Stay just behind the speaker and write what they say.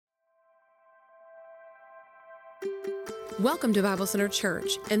Welcome to Bible Center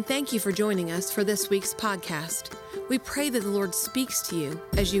Church, and thank you for joining us for this week's podcast. We pray that the Lord speaks to you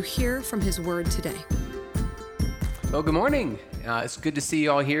as you hear from His Word today. Well, good morning. It's good to see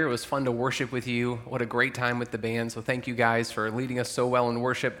you all here. It was fun to worship with you. What a great time with the band. So thank you guys for leading us so well in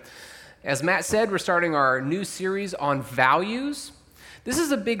worship. As Matt said, we're starting our new series on values. This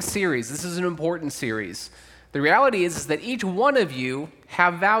is a big series. This is an important series. The reality is that each one of you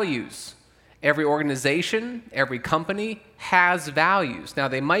have values. Every organization, every company has values. Now,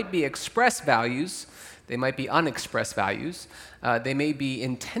 they might be expressed values. They might be unexpressed values. They may be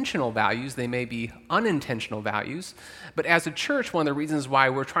intentional values. They may be unintentional values. But as a church, one of the reasons why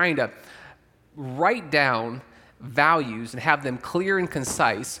we're trying to write down values and have them clear and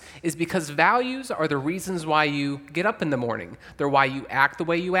concise is because values are the reasons why you get up in the morning. They're why you act the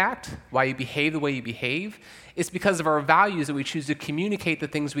way you act, why you behave the way you behave. It's because of our values that we choose to communicate the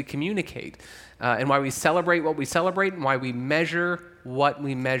things we communicate, and why we celebrate what we celebrate, and why we measure what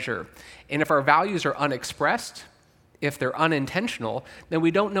we measure. And if our values are unexpressed, if they're unintentional, then we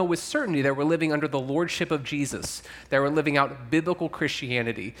don't know with certainty that we're living under the lordship of Jesus, that we're living out biblical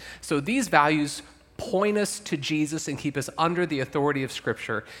Christianity. So these values point us to Jesus and keep us under the authority of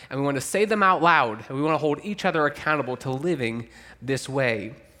Scripture. And we want to say them out loud, and we want to hold each other accountable to living this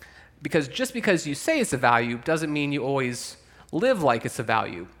way. Because just because you say it's a value doesn't mean you always live like it's a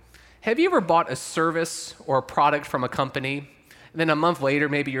value. Have you ever bought a service or a product from a company, and then a month later,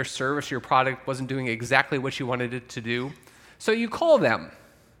 maybe your service or your product wasn't doing exactly what you wanted it to do? So you call them.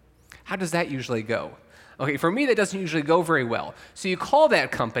 How does that usually go? Okay, for me, that doesn't usually go very well. So you call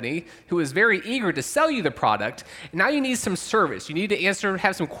that company who is very eager to sell you the product, and now you need some service. You need to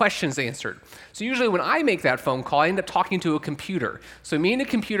have some questions answered. So usually when I make that phone call, I end up talking to a computer. So me and the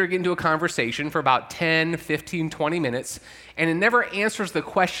computer get into a conversation for about 10, 15, 20 minutes, and it never answers the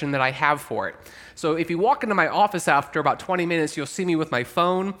question that I have for it. So if you walk into my office after about 20 minutes, you'll see me with my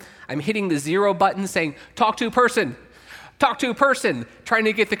phone. I'm hitting the 0 button saying, talk to a person. Talk to a person, trying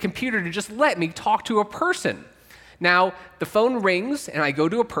to get the computer to just let me talk to a person. Now, the phone rings and I go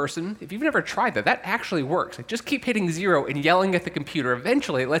to a person. If you've never tried that, that actually works. Just keep hitting 0 and yelling at the computer.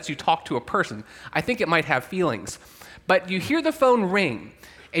 Eventually, it lets you talk to a person. I think it might have feelings. But you hear the phone ring,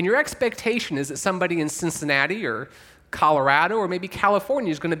 and your expectation is that somebody in Cincinnati or Colorado or maybe California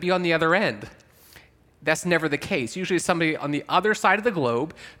is going to be on the other end. That's never the case. Usually somebody on the other side of the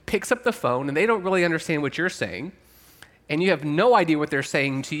globe picks up the phone, and they don't really understand what you're saying. And you have no idea what they're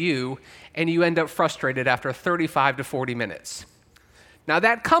saying to you, and you end up frustrated after 35 to 40 minutes. Now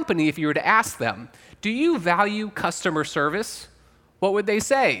that company, if you were to ask them, do you value customer service? What would they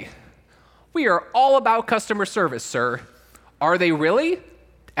say? We are all about customer service, sir. Are they really?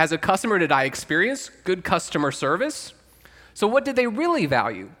 As a customer, did I experience good customer service? So what did they really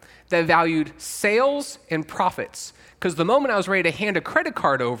value? They valued sales and profits. Because the moment I was ready to hand a credit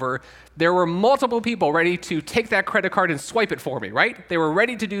card over, there were multiple people ready to take that credit card and swipe it for me, right? They were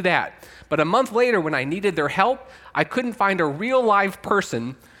ready to do that. But a month later, when I needed their help, I couldn't find a real live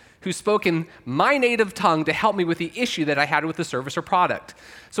person who spoke in my native tongue to help me with the issue that I had with the service or product.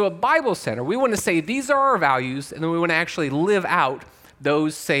 So at Bible Center, we want to say these are our values, and then we want to actually live out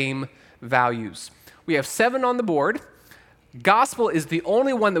those same values. We have 7 on the board. Gospel is the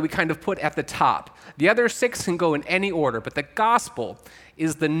only one that we kind of put at the top. The other 6 can go in any order, but the gospel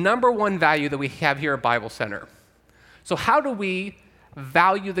is the number one value that we have here at Bible Center. So how do we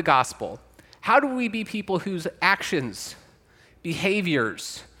value the gospel? How do we be people whose actions,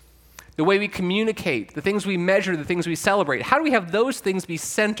 behaviors, the way we communicate, the things we measure, the things we celebrate, how do we have those things be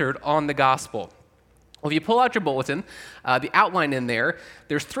centered on the gospel? Well, if you pull out your bulletin, the outline in there,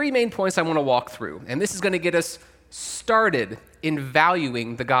 there's 3 main points I want to walk through, and this is going to get us started in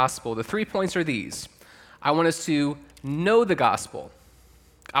valuing the gospel. The 3 points are these. I want us to know the gospel.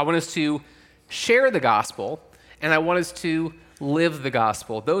 I want us to share the gospel, and I want us to live the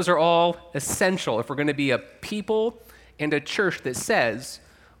gospel. Those are all essential if we're going to be a people and a church that says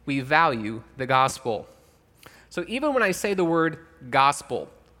we value the gospel. So even when I say the word gospel,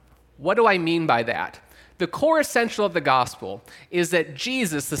 what do I mean by that? The core essential of the gospel is that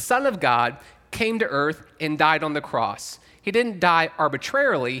Jesus, the Son of God, came to earth and died on the cross. He didn't die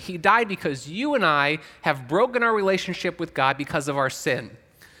arbitrarily. He died because you and I have broken our relationship with God because of our sin.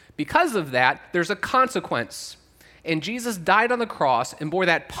 Because of that, there's a consequence. And Jesus died on the cross and bore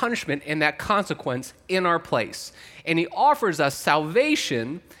that punishment and that consequence in our place. And he offers us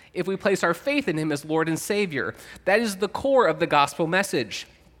salvation if we place our faith in him as Lord and Savior. That is the core of the gospel message.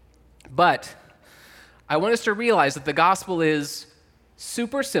 But I want us to realize that the gospel is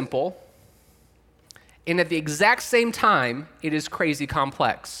super simple, and at the exact same time, it is crazy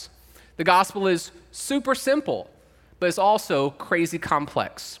complex. The gospel is super simple, but it's also crazy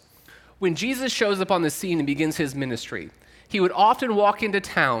complex. When Jesus shows up on the scene and begins his ministry, he would often walk into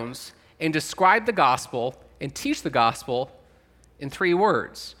towns and describe the gospel and teach the gospel in 3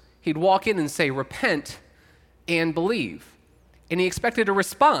 words. He'd walk in and say, repent and believe. And he expected a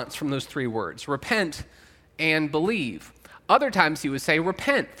response from those 3 words, repent and believe. Other times he would say,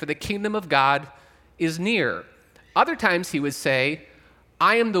 repent, for the kingdom of God is near. Other times he would say,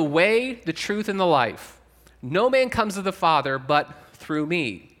 I am the way, the truth, and the life. No man comes to the Father but through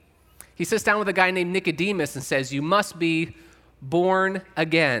me. He sits down with a guy named Nicodemus and says, you must be born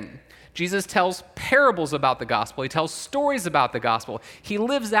again. Jesus tells parables about the gospel. He tells stories about the gospel. He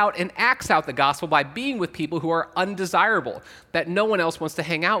lives out and acts out the gospel by being with people who are undesirable, that no one else wants to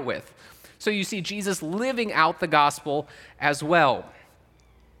hang out with. So you see Jesus living out the gospel as well.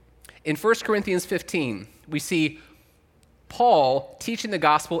 In 1 Corinthians 15, we see Paul teaching the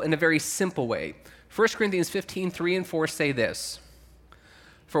gospel in a very simple way. 1 Corinthians 15, 3 and 4 say this,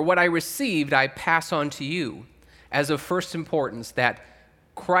 for what I received I pass on to you as of first importance, that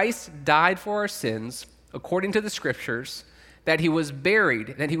Christ died for our sins according to the scriptures, that he was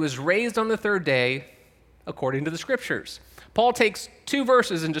buried, that he was raised on the 3rd day according to the scriptures. Paul takes 2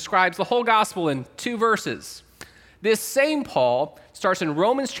 verses and describes the whole gospel in 2 verses. This same Paul starts in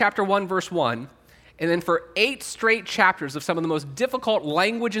Romans chapter 1, verse 1, and then for 8 straight chapters of some of the most difficult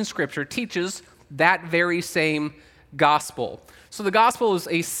language in Scripture teaches that very same gospel. So the gospel is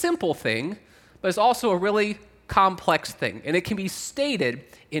a simple thing, but it's also a really complex thing, and it can be stated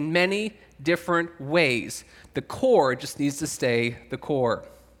in many different ways. The core just needs to stay the core.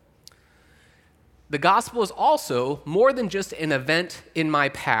 The gospel is also more than just an event in my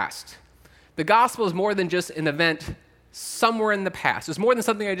past. The gospel is more than just an event somewhere in the past. It's more than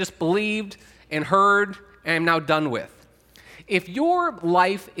something I just believed and heard and I'm now done with. If your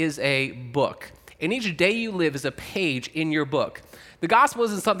life is a book and each day you live is a page in your book, the gospel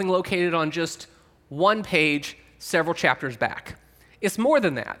isn't something located on just one page several chapters back. It's more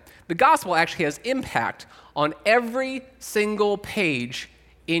than that. The gospel actually has impact on every single page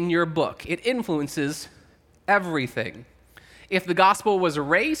in your book. It influences everything. If the gospel was a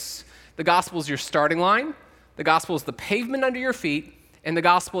race, the gospel is your starting line, the gospel is the pavement under your feet, and the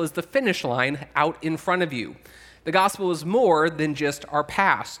gospel is the finish line out in front of you. The gospel is more than just our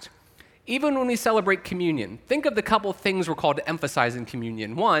past. Even when we celebrate communion, think of the couple things we're called to emphasize in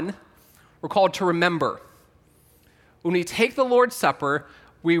communion. 1, we're called to remember. When we take the Lord's Supper,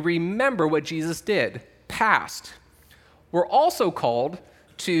 we remember what Jesus did, past. We're also called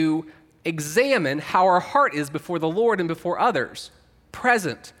to examine how our heart is before the Lord and before others,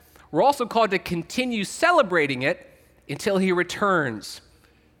 present. We're also called to continue celebrating it until he returns,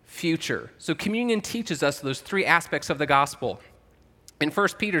 future. So communion teaches us those 3 aspects of the gospel. In 1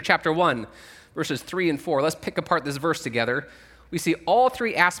 Peter chapter 1, verses 3 and 4, let's pick apart this verse together. We see all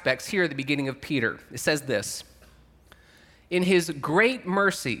 3 aspects here at the beginning of Peter. It says this, in his great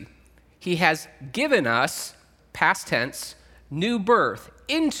mercy, he has given us, past tense, new birth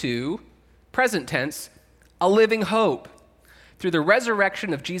into, present tense, a living hope through the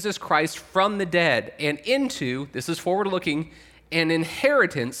resurrection of Jesus Christ from the dead and into, this is forward-looking, an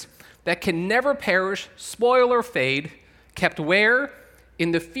inheritance that can never perish, spoil, or fade, kept where?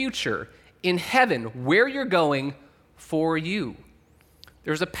 In the future, in heaven, where you're going for you.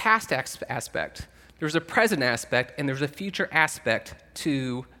 There's a past aspect, there's a present aspect, and there's a future aspect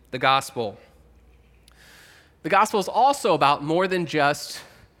to the gospel. The gospel is also about more than just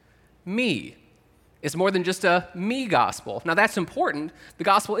me. It's more than just a me gospel. Now that's important. The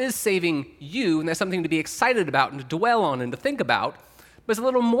gospel is saving you, and that's something to be excited about and to dwell on and to think about, but it's a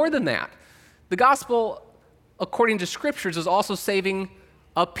little more than that. The gospel, according to scriptures, is also saving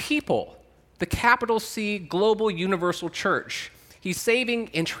a people, the capital C global universal church. He's saving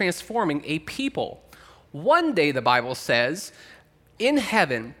and transforming a people. One day, the Bible says, in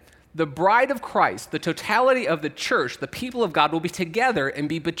heaven, the bride of Christ, the totality of the church, the people of God will be together and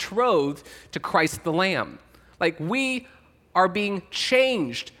be betrothed to Christ the Lamb. Like we are being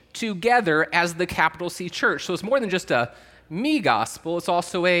changed together as the capital C church. So it's more than just a me gospel, it's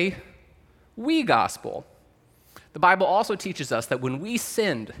also a we gospel. The Bible also teaches us that when we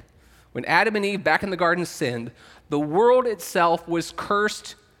sinned, when Adam and Eve back in the garden sinned, the world itself was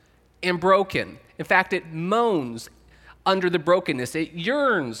cursed and broken. In fact, it moans under the brokenness. It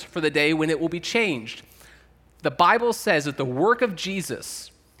yearns for the day when it will be changed. The Bible says that the work of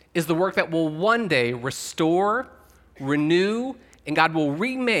Jesus is the work that will one day restore, renew, and God will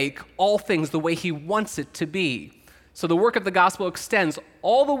remake all things the way he wants it to be. So the work of the gospel extends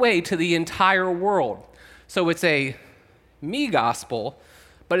all the way to the entire world. So it's a me gospel,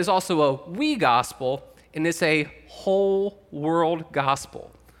 but it's also a we gospel, and it's a whole world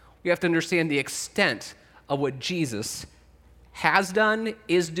gospel. We have to understand the extent of what Jesus has done,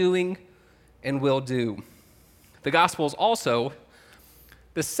 is doing, and will do. The gospel is also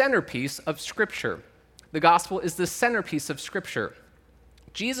the centerpiece of Scripture. The gospel is the centerpiece of Scripture.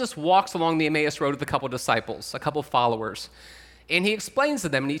 Jesus walks along the Emmaus Road with a couple disciples, a couple followers, and he explains to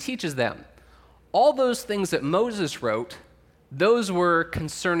them and he teaches them, all those things that Moses wrote, those were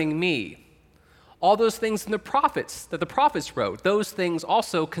concerning me. All those things in the prophets that the prophets wrote, those things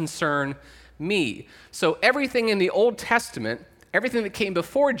also concern me. So everything in the Old Testament, everything that came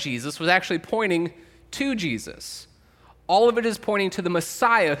before Jesus was actually pointing to Jesus. All of it is pointing to the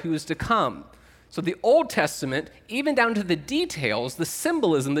Messiah who is to come. So the Old Testament, even down to the details, the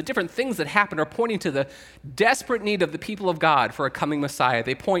symbolism, the different things that happen are pointing to the desperate need of the people of God for a coming Messiah.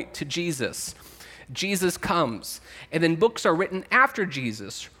 They point to Jesus. Jesus comes. And then books are written after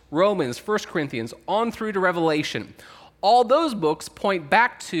Jesus, Romans, 1 Corinthians, on through to Revelation. All those books point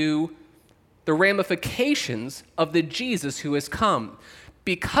back to the ramifications of the Jesus who has come.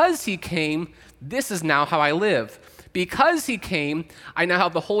 Because he came, this is now how I live. Because he came, I now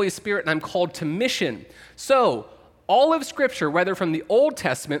have the Holy Spirit and I'm called to mission. So, all of Scripture, whether from the Old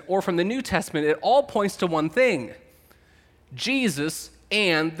Testament or from the New Testament, it all points to one thing: Jesus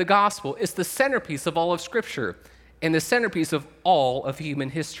and the gospel. It's the centerpiece of all of Scripture and the centerpiece of all of human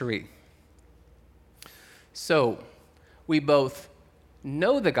history. So, we both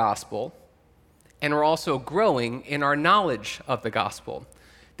know the gospel and we're also growing in our knowledge of the gospel.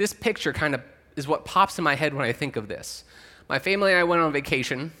 This picture kind of is what pops in my head when I think of this. My family and I went on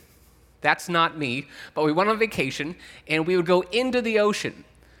vacation. That's not me, but we went on vacation and we would go into the ocean.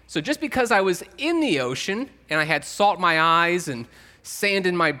 So just because I was in the ocean and I had salt in my eyes and sand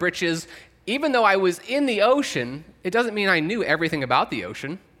in my britches, even though I was in the ocean, it doesn't mean I knew everything about the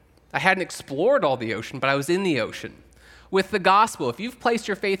ocean. I hadn't explored all the ocean, but I was in the ocean. With the gospel, if you've placed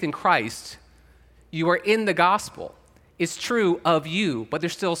your faith in Christ, you are in the gospel. It's true of you, but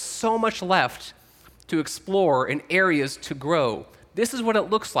there's still so much left to explore and areas to grow. This is what it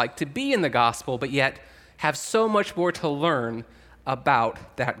looks like to be in the gospel, but yet have so much more to learn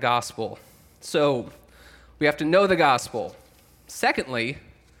about that gospel. So we have to know the gospel. Secondly,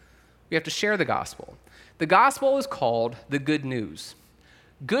 we have to share the gospel. The gospel is called the good news.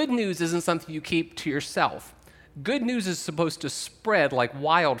 Good news isn't something you keep to yourself. Good news is supposed to spread like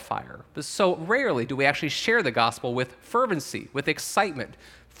wildfire, but so rarely do we actually share the gospel with fervency, with excitement,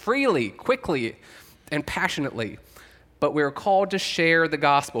 freely, quickly, and passionately. But we're called to share the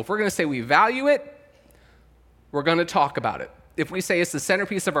gospel. If we're going to say we value it, we're going to talk about it. If we say it's the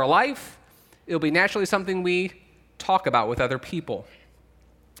centerpiece of our life, it'll be naturally something we talk about with other people.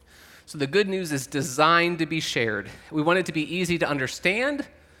 So the good news is designed to be shared. We want it to be easy to understand,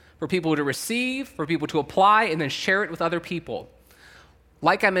 for people to receive, for people to apply, and then share it with other people.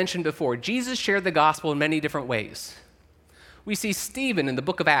 Like I mentioned before, Jesus shared the gospel in many different ways. We see Stephen in the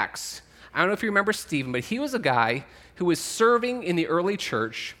book of Acts. I don't know if you remember Stephen, but he was a guy who was serving in the early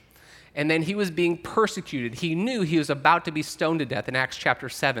church, and then he was being persecuted. He knew he was about to be stoned to death in Acts chapter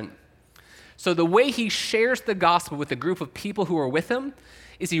 7. So the way he shares the gospel with the group of people who are with him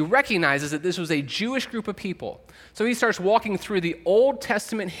is he recognizes that this was a Jewish group of people. So he starts walking through the Old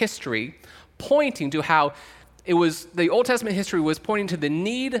Testament history, pointing to how the Old Testament history was pointing to the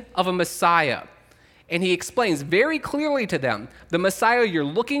need of a Messiah. And he explains very clearly to them, the Messiah you're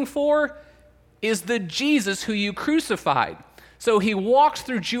looking for is the Jesus who you crucified. So he walks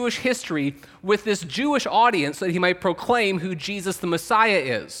through Jewish history with this Jewish audience so that he might proclaim who Jesus the Messiah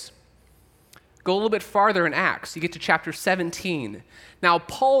is. Go a little bit farther in Acts. You get to chapter 17. Now,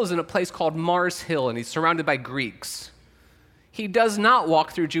 Paul is in a place called Mars Hill, and he's surrounded by Greeks. He does not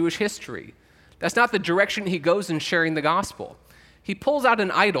walk through Jewish history. That's not the direction he goes in sharing the gospel. He pulls out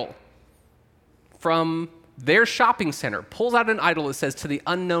an idol from their shopping center, pulls out an idol that says, "To the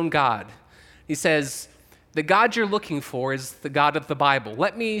unknown God." He says, "The God you're looking for is the God of the Bible.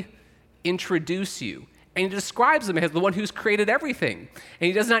 Let me introduce you." And he describes him as the one who's created everything. And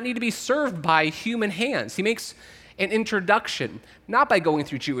he does not need to be served by human hands. He makes an introduction, not by going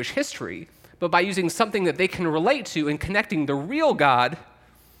through Jewish history, but by using something that they can relate to and connecting the real God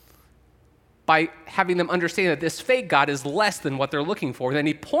by having them understand that this fake God is less than what they're looking for. Then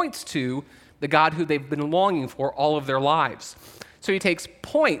he points to the God who they've been longing for all of their lives. So he takes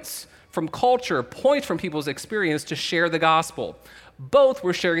points from culture, points from people's experience to share the gospel. Both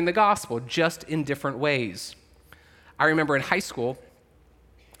were sharing the gospel, just in different ways. I remember in high school,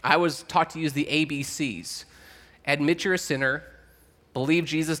 I was taught to use the ABCs. Admit you're a sinner, believe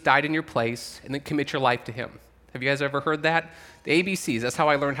Jesus died in your place, and then commit your life to him. Have you guys ever heard that? The ABCs, that's how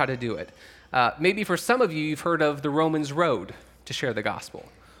I learned how to do it. Maybe for some of you, you've heard of the Romans Road to share the gospel.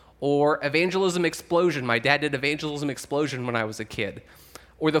 Or Evangelism Explosion. My dad did Evangelism Explosion when I was a kid.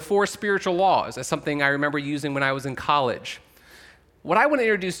 Or the 4 spiritual laws. That's something I remember using when I was in college. What I want to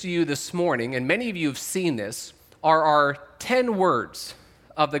introduce to you this morning, and many of you have seen this, are our 10 words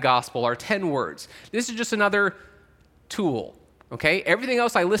of the gospel, our 10 words. This is just another tool. Okay, everything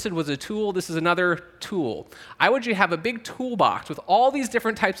else I listed was a tool. This is another tool. I want you to have a big toolbox with all these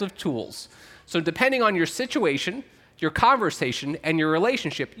different types of tools. So depending on your situation, your conversation, and your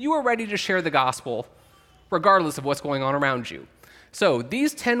relationship, you are ready to share the gospel regardless of what's going on around you. So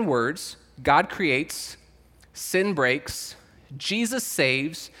these 10 words, God creates, sin breaks, Jesus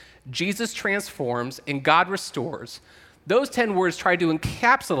saves, Jesus transforms, and God restores. Those 10 words try to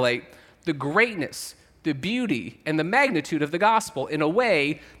encapsulate the greatness, the beauty, and the magnitude of the gospel in a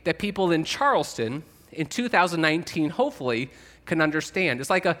way that people in Charleston in 2019 hopefully can understand.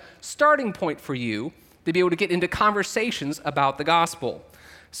 It's like a starting point for you to be able to get into conversations about the gospel.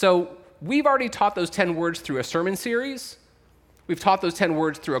 So we've already taught those 10 words through a sermon series. We've taught those 10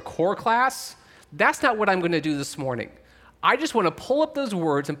 words through a core class. That's not what I'm going to do this morning. I just want to pull up those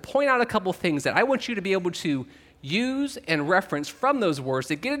words and point out a couple things that I want you to be able to use and reference from those words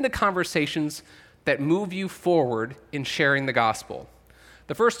to get into conversations that move you forward in sharing the gospel.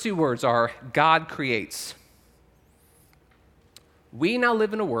 The first 2 words are God creates. We now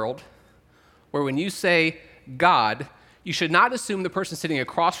live in a world where when you say God, you should not assume the person sitting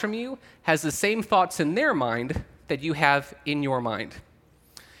across from you has the same thoughts in their mind that you have in your mind.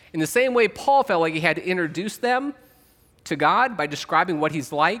 In the same way, Paul felt like he had to introduce them to God by describing what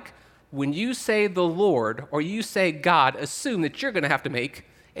he's like. When you say the Lord or you say God, assume that you're going to have to make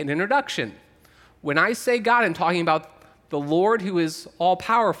an introduction. When I say God, I'm talking about the Lord who is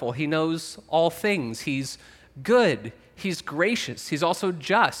all-powerful. He knows all things. He's good. He's gracious. He's also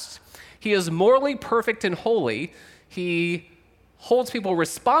just. He is morally perfect and holy. He holds people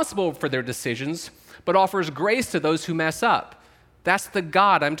responsible for their decisions, but offers grace to those who mess up. That's the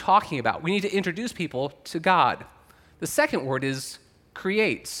God I'm talking about. We need to introduce people to God. The second word is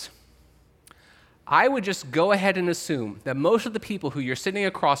creates. I would just go ahead and assume that most of the people who you're sitting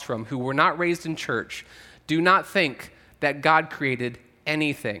across from who were not raised in church do not think that God created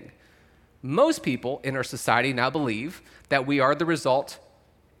anything. Most people in our society now believe that we are the result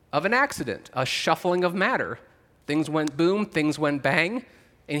of an accident, a shuffling of matter. Things went boom, things went bang,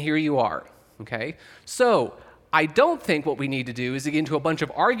 and here you are, okay? So I don't think what we need to do is to get into a bunch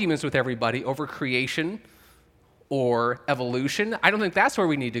of arguments with everybody over creation or evolution. I don't think that's where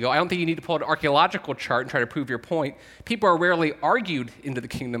we need to go. I don't think you need to pull out an archaeological chart and try to prove your point. People are rarely argued into the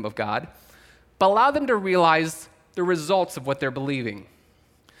kingdom of God, but allow them to realize the results of what they're believing.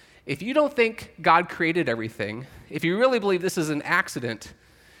 If you don't think God created everything, if you really believe this is an accident,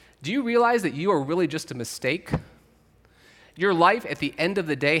 do you realize that you are really just a mistake? Your life at the end of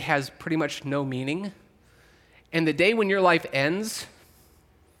the day has pretty much no meaning. And the day when your life ends,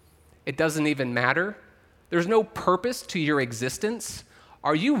 it doesn't even matter. There's no purpose to your existence.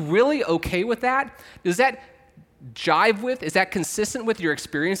 Are you really okay with that? Does that jive with, is that consistent with your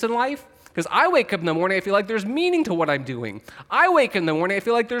experience in life? Because I wake up in the morning, I feel like there's meaning to what I'm doing. I wake in the morning, I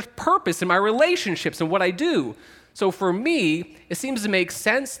feel like there's purpose in my relationships and what I do. So for me, it seems to make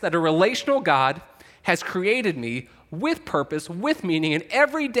sense that a relational God has created me with purpose, with meaning, and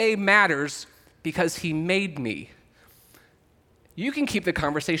every day matters because he made me. You can keep the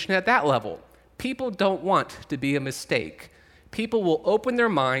conversation at that level. People don't want to be a mistake. People will open their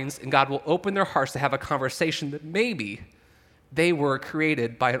minds and God will open their hearts to have a conversation that maybe they were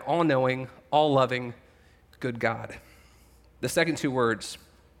created by an all-knowing, all-loving, good God. The second 2 words,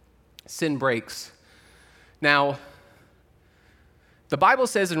 sin breaks. Now, the Bible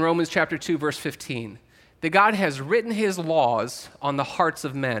says in Romans chapter 2, verse 15, that God has written his laws on the hearts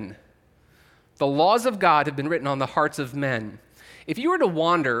of men. The laws of God have been written on the hearts of men. If you were to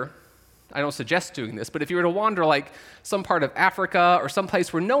wander, I don't suggest doing this, but if you were to wander like some part of Africa or some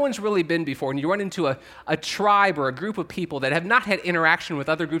place where no one's really been before, and you run into a tribe or a group of people that have not had interaction with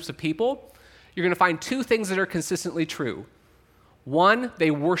other groups of people, you're going to find 2 things that are consistently true. 1,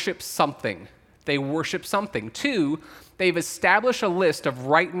 they worship something. They worship something. 2, they've established a list of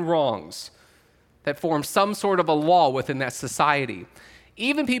right and wrongs that form some sort of a law within that society.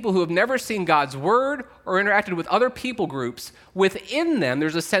 Even people who have never seen God's word or interacted with other people groups, within them,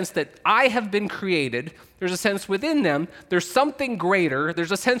 there's a sense that I have been created. There's a sense within them, there's something greater.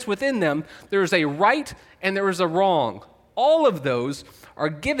 There's a sense within them, there's a right and there is a wrong. All of those are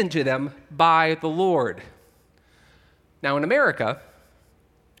given to them by the Lord. Now in America,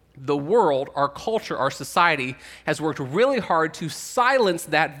 The world, our culture, our society has worked really hard to silence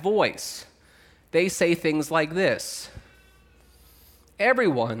that voice. They say things like this: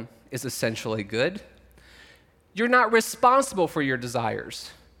 everyone is essentially good. You're not responsible for your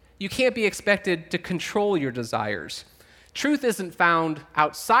desires. You can't be expected to control your desires. Truth isn't found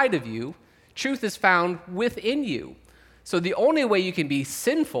outside of you. Truth is found within you. So the only way you can be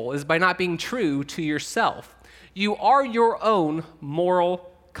sinful is by not being true to yourself. You are your own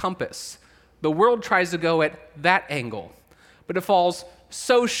moral compass. The world tries to go at that angle, but it falls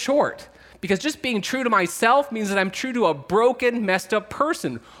so short, because just being true to myself means that I'm true to a broken, messed up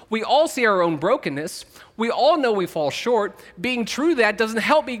person. We all see our own brokenness. We all know we fall short. Being true to that doesn't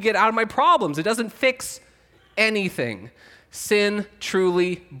help me get out of my problems. It doesn't fix anything. Sin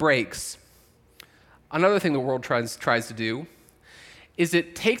truly breaks. Another thing the world tries to do is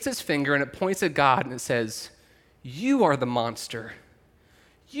it takes its finger and it points at God and it says, "You are the monster.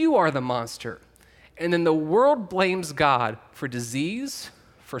 You are the monster." And then the world blames God for disease,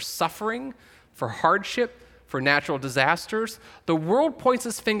 for suffering, for hardship, for natural disasters. The world points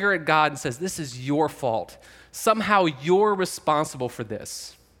its finger at God and says, "This is your fault. Somehow you're responsible for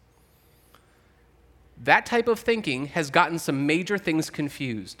this." That type of thinking has gotten some major things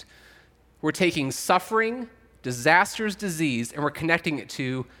confused. We're taking suffering, disasters, disease, and we're connecting it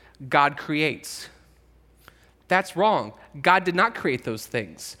to God creates. That's wrong. God did not create those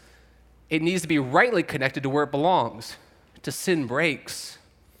things. It needs to be rightly connected to where it belongs, to sin breaks.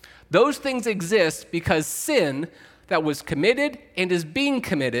 Those things exist because sin that was committed and is being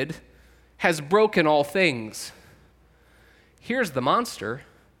committed has broken all things. Here's the monster.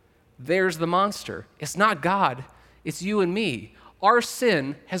 There's the monster. It's not God. It's you and me. Our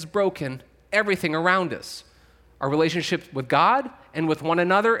sin has broken everything around us. Our relationship with God and with one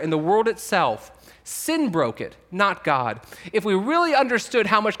another and the world itself. Sin broke it, not God. If we really understood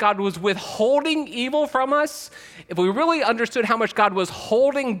how much God was withholding evil from us, if we really understood how much God was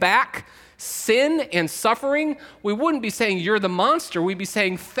holding back sin and suffering, we wouldn't be saying, "You're the monster." We'd be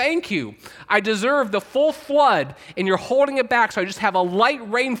saying, "Thank you. I deserve the full flood, and you're holding it back, so I just have a light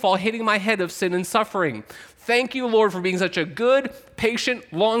rainfall hitting my head of sin and suffering. Thank you, Lord, for being such a good,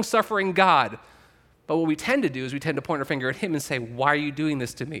 patient, long-suffering God." But what we tend to do is we tend to point our finger at him and say, "Why are you doing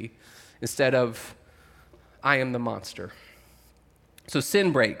this to me?" Instead of, "I am the monster." So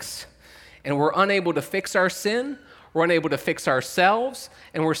sin breaks, and we're unable to fix our sin, we're unable to fix ourselves,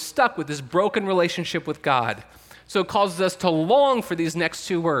 and we're stuck with this broken relationship with God. So it causes us to long for these next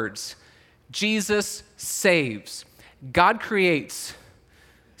two words: Jesus saves. God creates.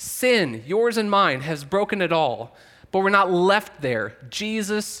 Sin, yours and mine, has broken it all, but we're not left there.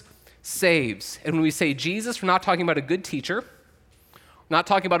 Jesus saves. And when we say Jesus, we're not talking about a good teacher. We're not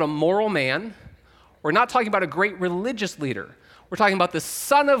talking about a moral man. We're not talking about a great religious leader. We're talking about the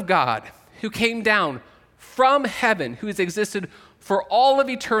Son of God who came down from heaven, who has existed for all of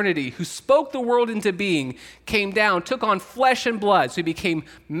eternity, who spoke the world into being, came down, took on flesh and blood. So he became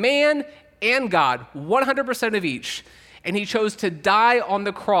man and God, 100% of each. And he chose to die on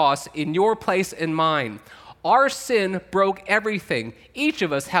the cross in your place and mine. Our sin broke everything. Each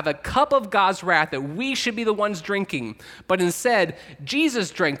of us have a cup of God's wrath that we should be the ones drinking. But instead,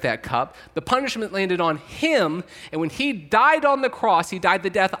 Jesus drank that cup. The punishment landed on him. And when he died on the cross, he died the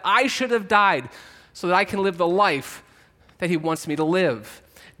death I should have died so that I can live the life that he wants me to live.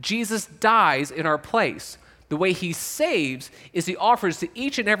 Jesus dies in our place. The way he saves is he offers to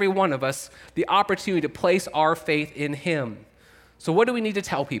each and every one of us the opportunity to place our faith in him. So what do we need to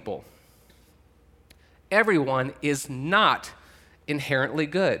tell people? Everyone is not inherently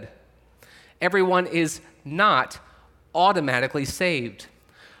good. Everyone is not automatically saved.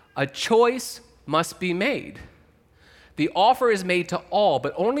 A choice must be made. The offer is made to all,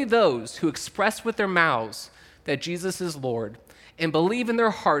 but only those who express with their mouths that Jesus is Lord and believe in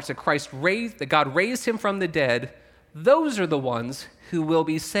their hearts that God raised him from the dead. Those are the ones who will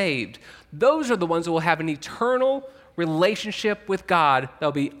be saved. Those are the ones who will have an eternal relationship with God that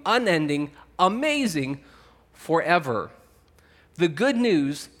will be unending, amazing, forever. The good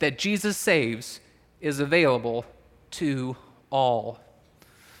news that Jesus saves is available to all.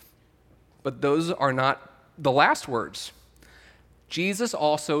 But those are not the last words. Jesus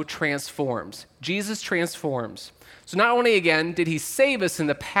also transforms. Jesus transforms. So not only, again, did he save us in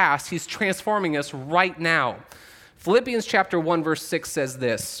the past, he's transforming us right now. Philippians chapter 1, verse 6 says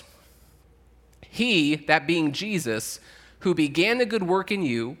this: "He, that being Jesus, who began a good work in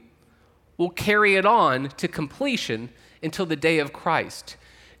you, will carry it on to completion until the day of Christ."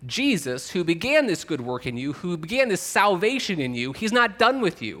 Jesus, who began this good work in you, who began this salvation in you, he's not done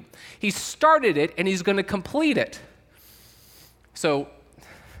with you. He started it and he's going to complete it. So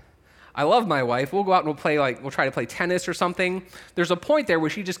I love my wife. We'll go out and we'll try to play tennis or something. There's a point there where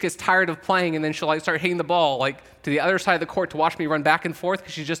she just gets tired of playing, and then she'll start hitting the ball to the other side of the court to watch me run back and forth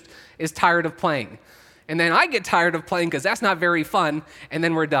because she just is tired of playing. And then I get tired of playing because that's not very fun, and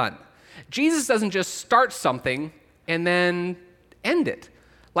then we're done. Jesus doesn't just start something and then end it.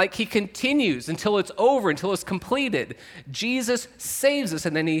 He continues until it's over, until it's completed. Jesus saves us,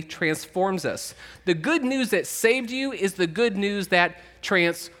 and then he transforms us. The good news that saved you is the good news that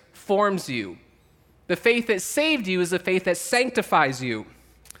transforms you. The faith that saved you is the faith that sanctifies you.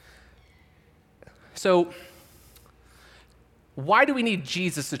 So, why do we need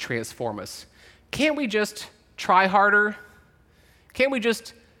Jesus to transform us? Can't we just try harder? Can't we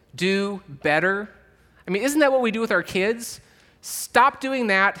just do better? I mean, isn't that what we do with our kids? Stop doing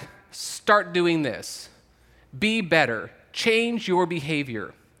that, start doing this. Be better, change your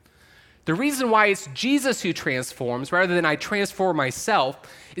behavior. The reason why it's Jesus who transforms rather than I transform myself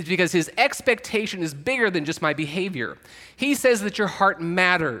is because his expectation is bigger than just my behavior. He says that your heart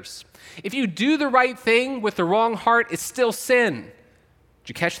matters. If you do the right thing with the wrong heart, it's still sin. Did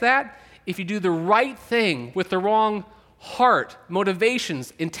you catch that? If you do the right thing with the wrong heart,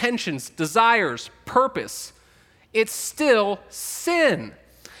 motivations, intentions, desires, purpose, it's still sin.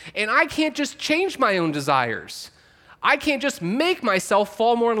 And I can't just change my own desires. I can't just make myself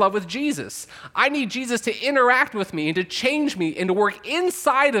fall more in love with Jesus. I need Jesus to interact with me and to change me and to work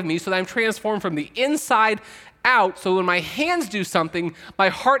inside of me so that I'm transformed from the inside out. So when my hands do something, my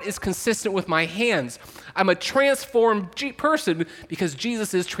heart is consistent with my hands. I'm a transformed person because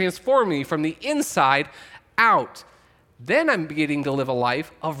Jesus is transforming me from the inside out. Then I'm beginning to live a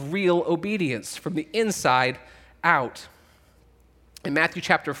life of real obedience from the inside out. In Matthew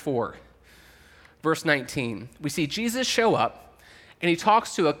chapter 4, verse 19, we see Jesus show up, and he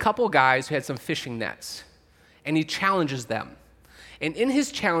talks to a couple guys who had some fishing nets, and he challenges them. And in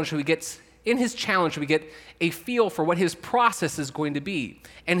his challenge, we get a feel for what his process is going to be,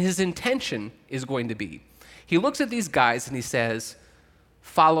 and his intention is going to be. He looks at these guys and he says,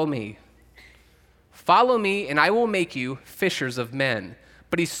 "Follow me. Follow me, and I will make you fishers of men."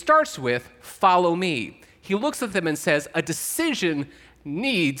 But he starts with, "Follow me." He looks at them and says, a decision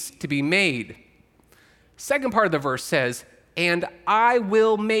needs to be made. Second part of the verse says, "And I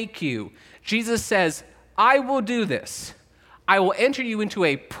will make you." Jesus says, I will do this. I will enter you into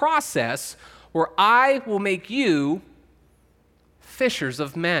a process where I will make you fishers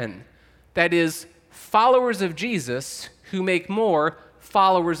of men. That is, followers of Jesus who make more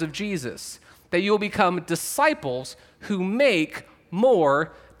followers of Jesus. That you'll become disciples who make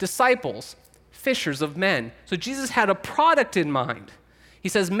more disciples. Fishers of men. So Jesus had a product in mind. He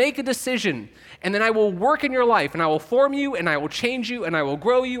says, make a decision, and then I will work in your life, and I will form you, and I will change you, and I will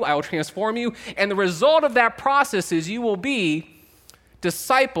grow you, I will transform you, and the result of that process is you will be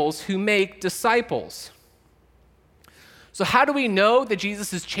disciples who make disciples. So how do we know that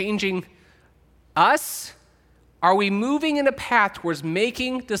Jesus is changing us? Are we moving in a path towards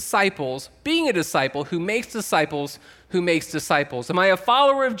making disciples, being a disciple who makes disciples who makes disciples? Am I a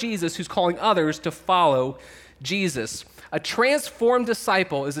follower of Jesus who's calling others to follow Jesus? A transformed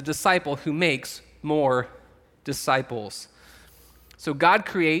disciple is a disciple who makes more disciples. So God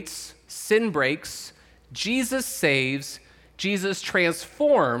creates, sin breaks, Jesus saves, Jesus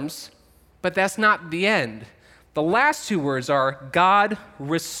transforms, but that's not the end. The last two words are God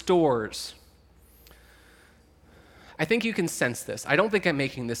restores. I think you can sense this. I don't think I'm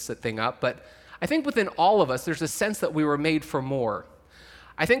making this thing up, but I think within all of us, there's a sense that we were made for more.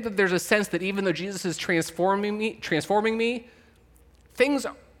 I think that there's a sense that even though Jesus is transforming me, things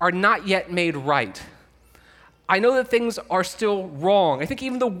are not yet made right. I know that things are still wrong. I think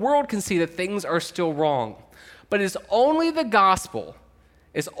even the world can see that things are still wrong. But it's only the gospel,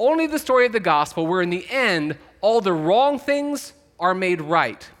 it's only the story of the gospel where in the end, all the wrong things are made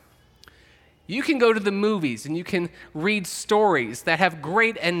right. You can go to the movies and you can read stories that have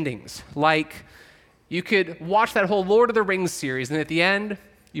great endings. Like you could watch that whole Lord of the Rings series, and at the end,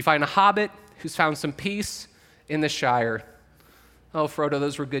 you find a hobbit who's found some peace in the Shire. Oh, Frodo,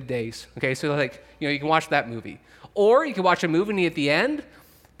 those were good days. Okay, so you can watch that movie. Or you can watch a movie and at the end,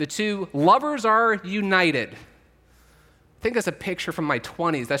 the two lovers are united. I think that's a picture from my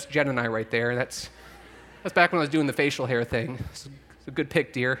 20s. That's Jen and I right there. That's back when I was doing the facial hair thing. It's a good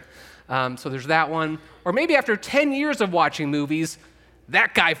pick, dear. So there's that one. Or maybe after 10 years of watching movies,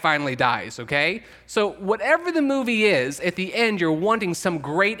 that guy finally dies, okay? So whatever the movie is, at the end, you're wanting some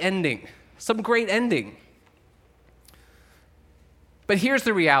great ending. Some great ending. But here's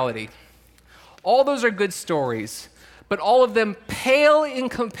the reality. All those are good stories, but all of them pale in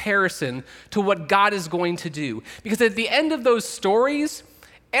comparison to what God is going to do. Because at the end of those stories,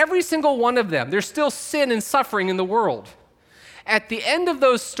 Every single one of them, there's still sin and suffering in the world. At the end of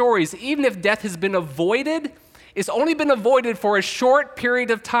those stories, even if death has been avoided, it's only been avoided for a short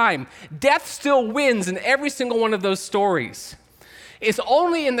period of time. Death still wins in every single one of those stories. It's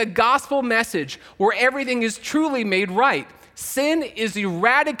only in the gospel message where everything is truly made right. Sin is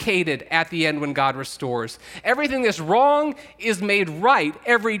eradicated at the end when God restores. Everything that's wrong is made right.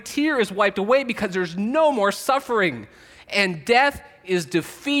 Every tear is wiped away because there's no more suffering. And death is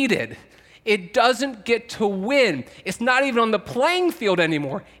defeated. It doesn't get to win. It's not even on the playing field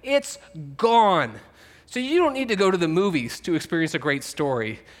anymore. It's gone. So you don't need to go to the movies to experience a great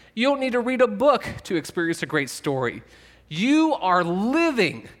story. You don't need to read a book to experience a great story. You are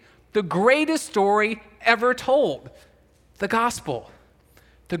living the greatest story ever told, the gospel.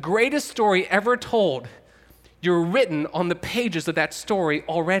 The greatest story ever told. You're written on the pages of that story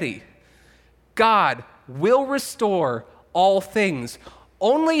already. God will restore all things.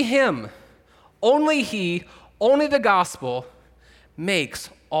 Only Him, only He, only the gospel makes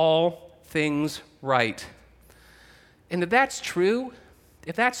all things right. And if that's true,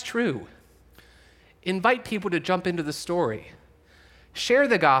 invite people to jump into the story. Share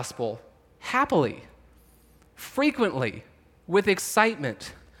the gospel happily, frequently, with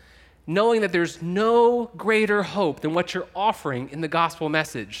excitement, knowing that there's no greater hope than what you're offering in the gospel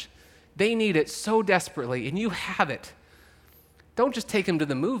message. They need it so desperately, and you have it. Don't just take them to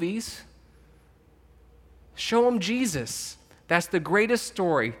the movies. Show them Jesus. That's the greatest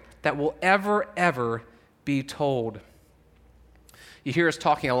story that will ever be told. You hear us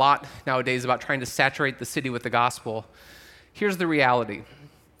talking a lot nowadays about trying to saturate the city with the gospel. Here's the reality.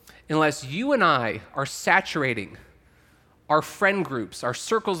 Unless you and I are saturating our friend groups, our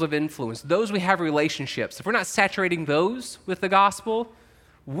circles of influence, those we have relationships, if we're not saturating those with the gospel,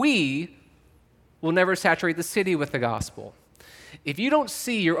 we will never saturate the city with the gospel. If you don't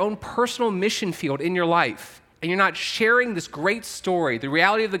see your own personal mission field in your life, and you're not sharing this great story, the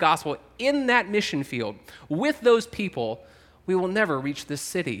reality of the gospel in that mission field with those people, we will never reach this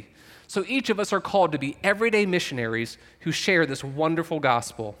city. So each of us are called to be everyday missionaries who share this wonderful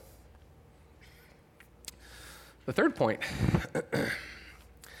gospel. The third point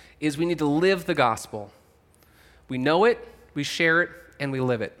is we need to live the gospel. We know it, we share it, and we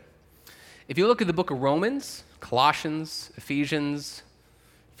live it. If you look at the book of Romans, Colossians, Ephesians,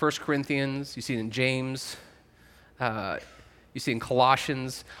 1 Corinthians, you see it in James, you see in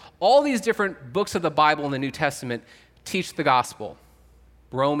Colossians, all these different books of the Bible in the New Testament teach the gospel.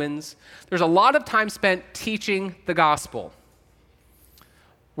 Romans, there's a lot of time spent teaching the gospel.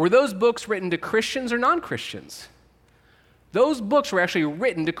 Were those books written to Christians or non-Christians? Those books were actually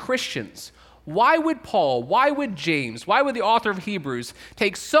written to Christians. Why would Paul, why would James, why would the author of Hebrews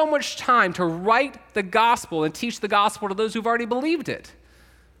take so much time to write the gospel and teach the gospel to those who've already believed it?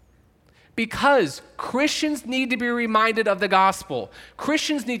 Because Christians need to be reminded of the gospel.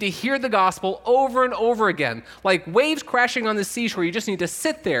 Christians need to hear the gospel over and over again. Like waves crashing on the seashore, you just need to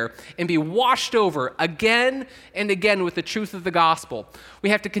sit there and be washed over again and again with the truth of the gospel. We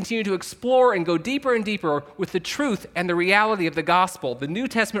have to continue to explore and go deeper and deeper with the truth and the reality of the gospel. The New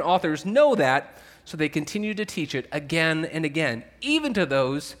Testament authors know that, so they continue to teach it again and again, even to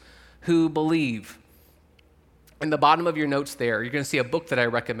those who believe. In the bottom of your notes there, you're going to see a book that I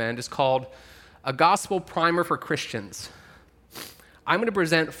recommend. It's called A Gospel Primer for Christians. I'm going to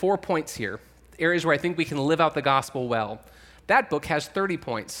present 4 points here, areas where I think we can live out the gospel well. That book has 30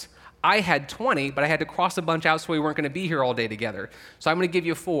 points. I had 20, but I had to cross a bunch out so we weren't going to be here all day together. So I'm going to give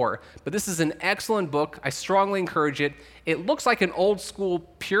you 4. But this is an excellent book. I strongly encourage it. It looks like an old school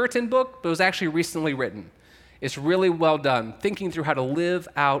Puritan book, but it was actually recently written. It's really well done, thinking through how to live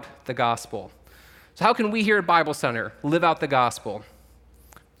out the gospel. So how can we here at Bible Center live out the gospel?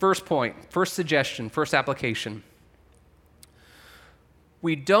 First point, first suggestion, first application.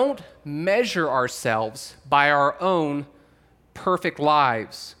 We don't measure ourselves by our own perfect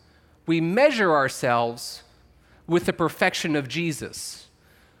lives. We measure ourselves with the perfection of Jesus.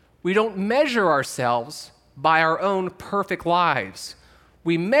 We don't measure ourselves by our own perfect lives.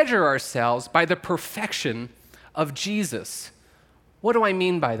 We measure ourselves by the perfection of Jesus. What do I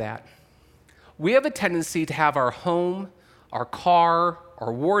mean by that? We have a tendency to have our home, our car,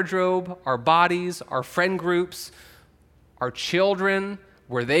 our wardrobe, our bodies, our friend groups, our children,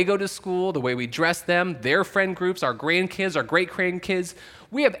 where they go to school, the way we dress them, their friend groups, our grandkids, our great-grandkids.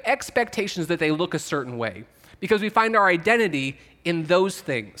 We have expectations that they look a certain way because we find our identity in those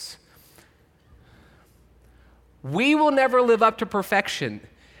things. We will never live up to perfection.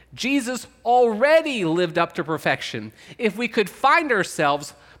 Jesus already lived up to perfection. If we could find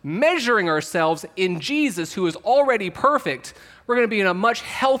ourselves measuring ourselves in Jesus, who is already perfect, we're going to be in a much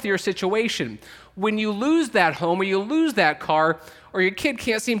healthier situation. When you lose that home or you lose that car or your kid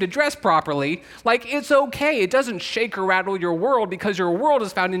can't seem to dress properly, like, it's okay. It doesn't shake or rattle your world, because your world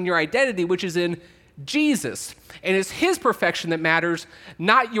is found in your identity, which is in Jesus. And it's his perfection that matters,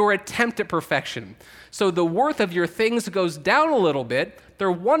 not your attempt at perfection. So the worth of your things goes down a little bit.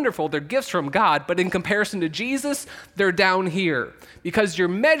 They're wonderful. They're gifts from God. But in comparison to Jesus, they're down here. Because your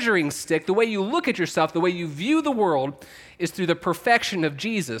measuring stick, the way you look at yourself, the way you view the world, is through the perfection of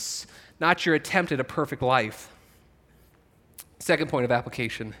Jesus, not your attempt at a perfect life. Second point of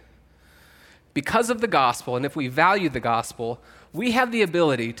application. Because of the gospel, and if we value the gospel, we have the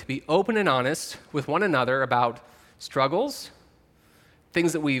ability to be open and honest with one another about struggles,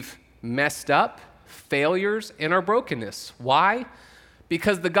 things that we've messed up, failures, and our brokenness. Why?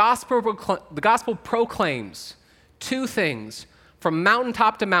 Because the gospel proclaims two things from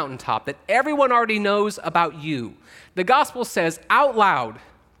mountaintop to mountaintop that everyone already knows about you. The gospel says out loud,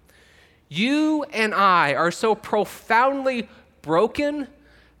 you and I are so profoundly broken,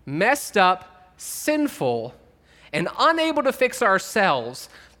 messed up, sinful, and unable to fix ourselves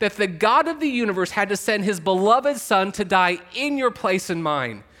that the God of the universe had to send his beloved Son to die in your place and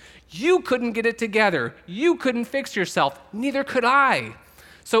mine. You couldn't get it together. You couldn't fix yourself. Neither could I.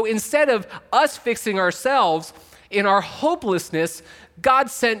 So instead of us fixing ourselves in our hopelessness, God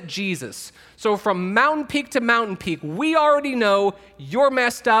sent Jesus. So from mountain peak to mountain peak, we already know you're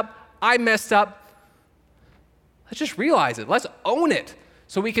messed up, I messed up. Let's just realize it. Let's own it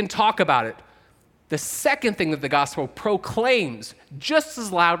so we can talk about it. The second thing that the gospel proclaims just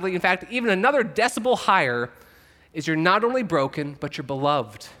as loudly, in fact, even another decibel higher, is you're not only broken, but you're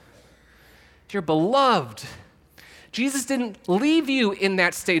beloved. You're beloved. Jesus didn't leave you in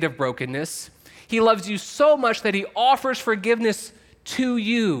that state of brokenness. He loves you so much that he offers forgiveness to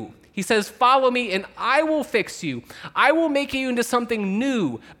you. He says, follow me and I will fix you. I will make you into something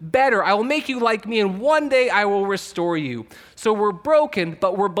new, better. I will make you like me, and one day I will restore you. So we're broken,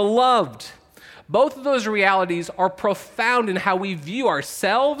 but we're beloved. Both of those realities are profound in how we view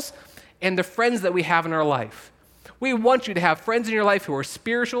ourselves and the friends that we have in our life. We want you to have friends in your life who are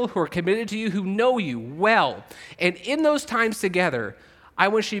spiritual, who are committed to you, who know you well. And in those times together, I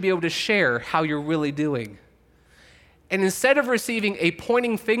want you to be able to share how you're really doing. And instead of receiving a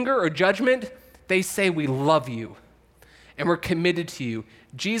pointing finger or judgment, they say, we love you and we're committed to you.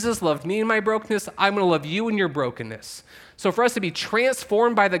 Jesus loved me in my brokenness. I'm going to love you in your brokenness. So for us to be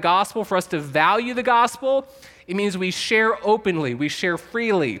transformed by the gospel, for us to value the gospel, it means we share openly, we share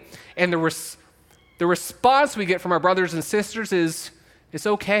freely. And the response we get from our brothers and sisters is, it's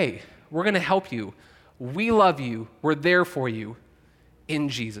okay. We're going to help you. We love you. We're there for you in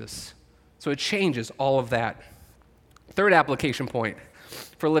Jesus. So it changes all of that. Third application point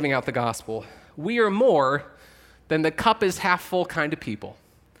for living out the gospel. We are more than the cup is half full kind of people.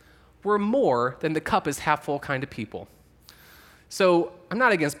 We're more than the cup is half full kind of people. So I'm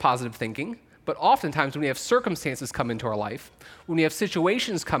not against positive thinking, but oftentimes when we have circumstances come into our life, when we have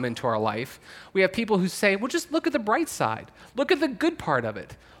situations come into our life, we have people who say, well, just look at the bright side. Look at the good part of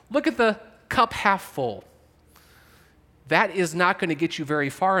it. Look at the cup half full. That is not going to get you very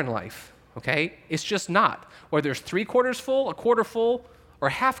far in life, okay? It's just not. Whether it's 3/4 full, a quarter full, or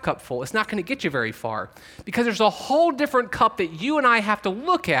a half cup full, it's not going to get you very far, because there's a whole different cup that you and I have to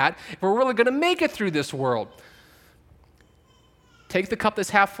look at if we're really going to make it through this world. Take the cup that's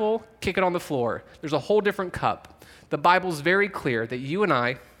half full, kick it on the floor. There's a whole different cup. The Bible's very clear that you and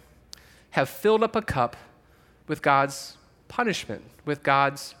I have filled up a cup with God's punishment, with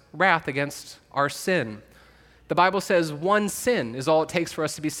God's wrath against our sin. The Bible says one sin is all it takes for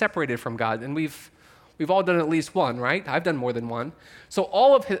us to be separated from God, and we've all done at least one, right? I've done more than one. So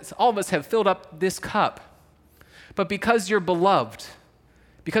all of us have filled up this cup. But because you're beloved,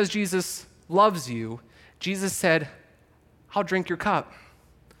 because Jesus loves you, Jesus said, I'll drink your cup.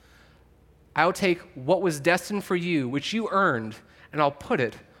 I'll take what was destined for you, which you earned, and I'll put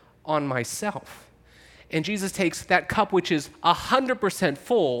it on myself. And Jesus takes that cup, which is 100%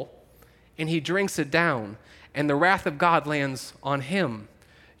 full, and he drinks it down. And the wrath of God lands on him.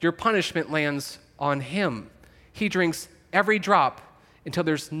 Your punishment lands on him. He drinks every drop until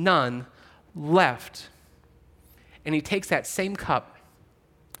there's none left. And he takes that same cup,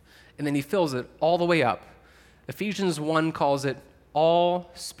 and then he fills it all the way up. Ephesians 1 calls it all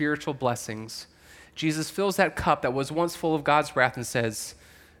spiritual blessings. Jesus fills that cup that was once full of God's wrath and says,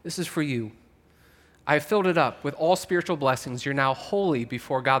 this is for you. I filled it up with all spiritual blessings. You're now holy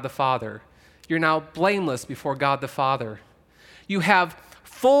before God the Father. You're now blameless before God the Father. You have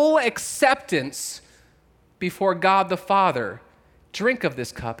full acceptance before God the Father. Drink of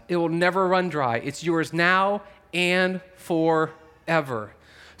this cup. It will never run dry. It's yours now and forever. forever.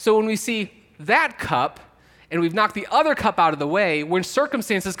 So when we see that cup, and we've knocked the other cup out of the way, when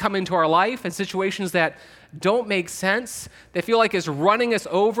circumstances come into our life and situations that don't make sense, that feel like it's running us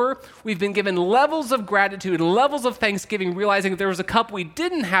over, we've been given levels of gratitude, levels of thanksgiving, realizing that there was a cup we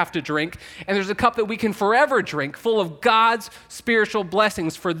didn't have to drink, and there's a cup that we can forever drink, full of God's spiritual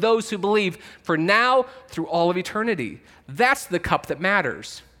blessings for those who believe, for now, through all of eternity. That's the cup that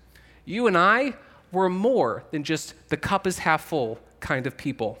matters. You and I, we're more than just the cup is half full kind of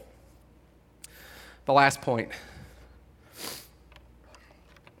people. The last point.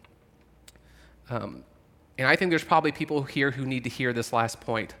 And I think there's probably people here who need to hear this last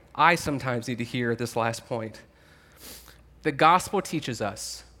point. I sometimes need to hear this last point. The gospel teaches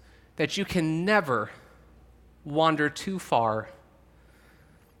us that you can never wander too far.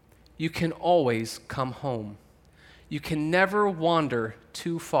 You can always come home. You can never wander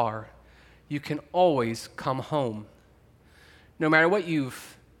too far. You can always come home. No matter what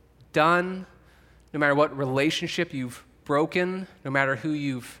you've done, no matter what relationship you've broken, no matter who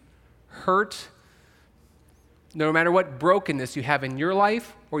you've hurt, no matter what brokenness you have in your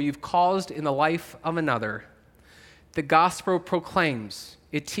life or you've caused in the life of another, the gospel proclaims,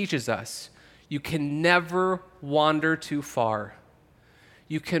 it teaches us, you can never wander too far.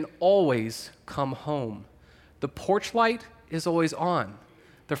 You can always come home. The porch light is always on.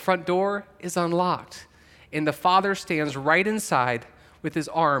 The front door is unlocked. And the Father stands right inside with his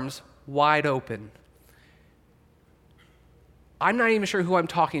arms wide open. I'm not even sure who I'm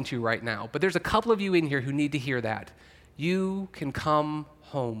talking to right now, but there's a couple of you in here who need to hear that. You can come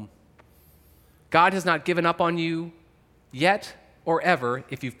home. God has not given up on you yet or ever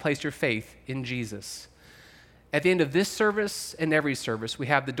if you've placed your faith in Jesus. At the end of this service and every service, we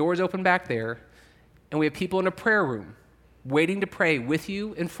have the doors open back there, and we have people in a prayer room waiting to pray with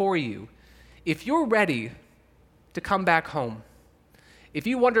you and for you. If you're ready to come back home, if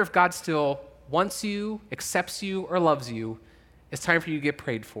you wonder if God still wants you, accepts you, or loves you, it's time for you to get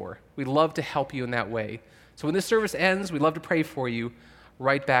prayed for. We'd love to help you in that way. So when this service ends, we'd love to pray for you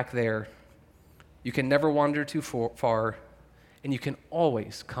right back there. You can never wander too far, and you can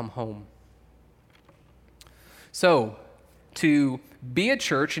always come home. So, to be a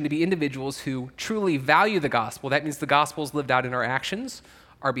church and to be individuals who truly value the gospel, that means the gospel is lived out in our actions,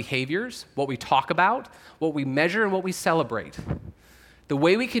 our behaviors, what we talk about, what we measure, and what we celebrate. The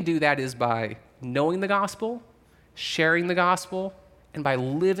way we can do that is by knowing the gospel, sharing the gospel, and by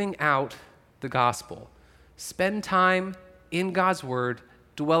living out the gospel. Spend time in God's word,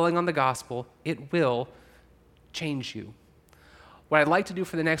 dwelling on the gospel. It will change you. What I'd like to do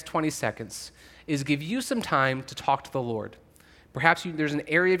for the next 20 seconds is give you some time to talk to the Lord. Perhaps there's an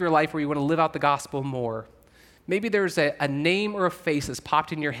area of your life where you want to live out the gospel more. Maybe there's a name or a face that's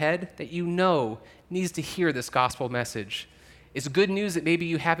popped in your head that you know needs to hear this gospel message. It's good news that maybe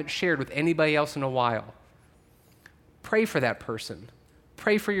you haven't shared with anybody else in a while. Pray for that person.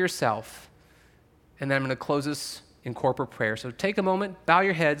 Pray for yourself. And then I'm going to close this in corporate prayer. So take a moment, bow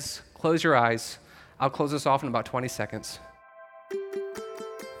your heads, close your eyes. I'll close this off in about 20 seconds.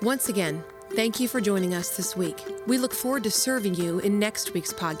 Once again, thank you for joining us this week. We look forward to serving you in next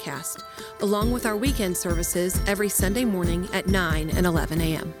week's podcast, along with our weekend services every Sunday morning at 9 and 11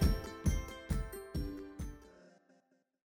 a.m.